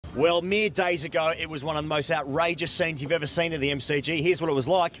Well, mere days ago, it was one of the most outrageous scenes you've ever seen at the MCG. Here's what it was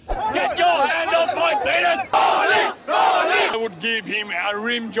like. Get your hand off my penis! I would give him a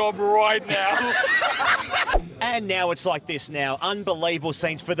rim job right now. And now it's like this now. Unbelievable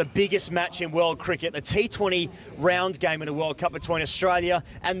scenes for the biggest match in world cricket, the T20 round game in a World Cup between Australia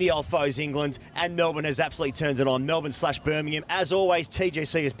and the old foes England. And Melbourne has absolutely turned it on. Melbourne/Birmingham. As always,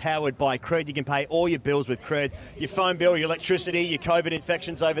 TGC is powered by Cred. You can pay all your bills with Cred. Your phone bill, your electricity, your COVID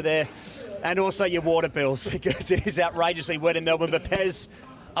infections over there, and also your water bills, because it is outrageously wet in Melbourne. But Pez,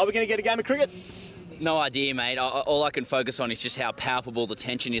 are we going to get a game of cricket? No idea, mate. All I can focus on is just how palpable the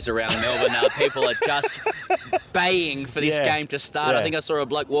tension is around Melbourne now. People are just baying for this game to start. I think I saw a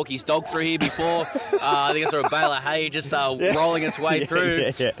bloke walk his dog through here before. I think I saw a bale of hay just rolling its way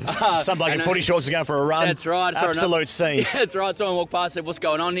through. Some bloke in footy shorts is going for a run. That's right. Absolute scenes. Yeah, that's right. Someone walked past and said, "What's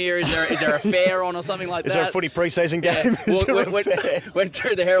going on here? Is there a fair on or something like that?" Is there a footy pre-season game? Went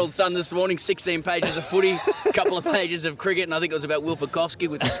through the Herald Sun this morning, 16 pages of footy, a couple of pages of cricket, and I think it was about Will Pukowski,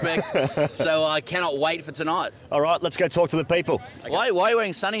 with respect. So I cannot wait for tonight. All right, let's go talk to the people. Why are you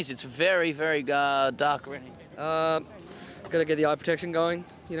wearing sunnies? It's very, very dark around here. Got to get the eye protection going.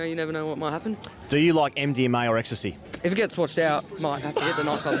 You know, you never know what might happen. Do you like MDMA or ecstasy? If it gets watched out, might have to get the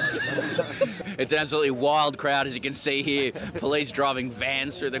nightclubs. It's an absolutely wild crowd, as you can see here. Police driving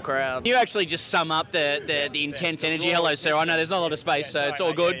vans through the crowd. You actually just sum up the intense energy. Hello, sir. I know there's not a lot of space, so it's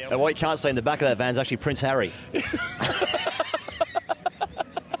all good. And what you can't see in the back of that van is actually Prince Harry.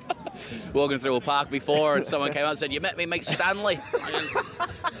 Walking through a park before, and someone came up and said, "You met me, mate, Stanley."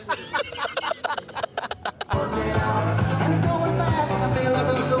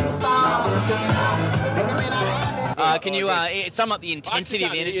 Can you sum up the intensity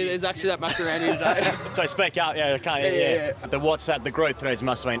of the energy? There's actually that much around here today. So speak up, I can't. Yeah. The WhatsApp, the group threads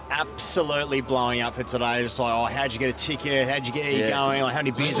must have been absolutely blowing up for today. Just like, oh, how'd you get a ticket? How'd you get going? Like, how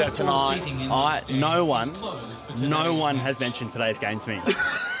many beers out tonight? No one has mentioned today's game to me.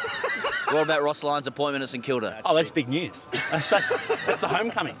 What about Ross Lyon's appointment at St Kilda? Oh, that's big news. That's the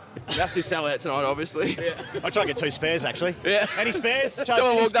homecoming. Massive sellout tonight, obviously. I'll try to get 2 spares, actually. Yeah. Any spares?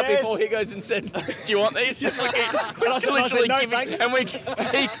 Someone walked up before Higgins and said, "Do you want these?" Just he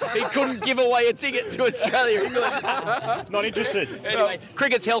couldn't give away a ticket to Australia, England. Not interested. Anyway,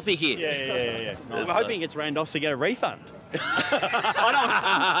 cricket's healthy here. Yeah. I'm hoping it gets rained off to get a refund.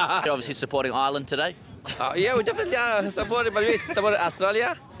 You're obviously supporting Ireland today. Yeah, we definitely support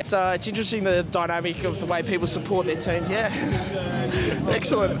Australia. It's interesting, the dynamic of the way people support their teams. Yeah,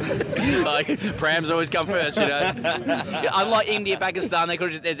 excellent. Like, Prams always come first, you know. Unlike India, Pakistan,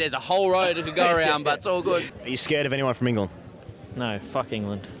 there's a whole road that could go around, but it's all good. Are you scared of anyone from England? No, fuck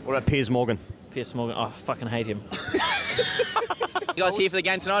England. What about Piers Morgan? Piers Morgan, I fucking hate him. You guys here for the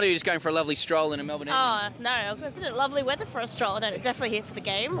game tonight, or are you just going for a lovely stroll in a Melbourne evening? Oh, no, isn't it lovely weather for a stroll? No, definitely here for the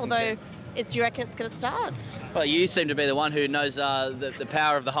game, although... Do you reckon it's going to start? Well, you seem to be the one who knows the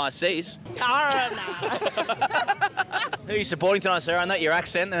power of the high seas. Who are you supporting tonight, sir? I know your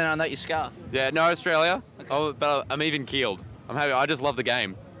accent and I know your scarf. Yeah, no, Australia. Oh, but I'm even keeled. I'm happy. I just love the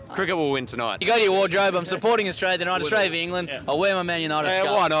game. Cricket will win tonight. You go to your wardrobe. I'm supporting Australia tonight. Australia v England. Yeah. I'll wear my Man United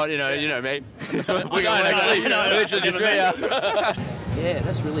scarf. Why not? You know me. We don't actually. Literally just Yeah,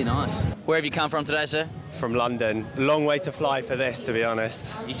 that's really nice. Where have you come from today, sir? From London. A long way to fly for this, to be honest.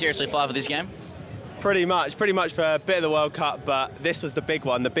 You seriously fly for this game? Pretty much for a bit of the World Cup, but this was the big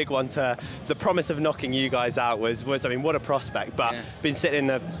one. The big one to the promise of knocking you guys out was I mean, what a prospect. But been sitting in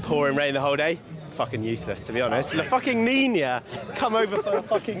the pouring rain the whole day. Fucking useless, to be honest. The fucking Nina. Come over for a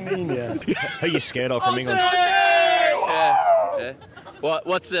fucking Nina. Who are you scared of from England? Yeah.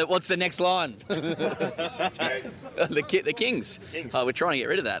 What's the next line? the Kings. We're trying to get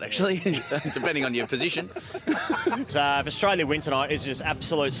rid of that, actually, depending on your position. So if Australia win tonight, it's just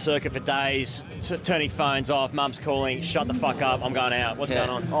absolute circuit for days. Turning phones off, mum's calling, shut the fuck up, I'm going out. What's going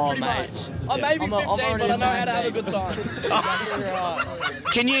on? Oh, mate. I may be 15, but I know how to have a good time.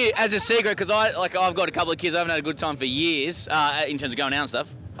 Can you, as a secret, because I've got a couple of kids, I haven't had a good time for years in terms of going out and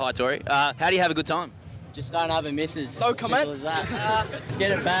stuff. Hi, Tori. How do you have a good time? Just don't have a missus. No comment. Simple as that. Just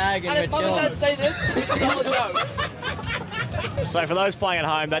get a bag and if we're chilling. Mum and Dad say this is all a joke. So for those playing at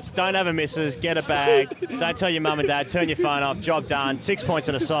home, that's don't have a missus, get a bag, don't tell your mum and dad, turn your phone off, job done, 6 points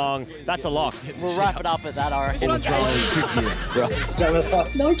in a song. That's a lock. We'll wrap it up at that, I reckon. No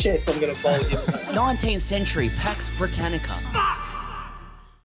chance I'm going to bowl you. 19th century Pax Britannica.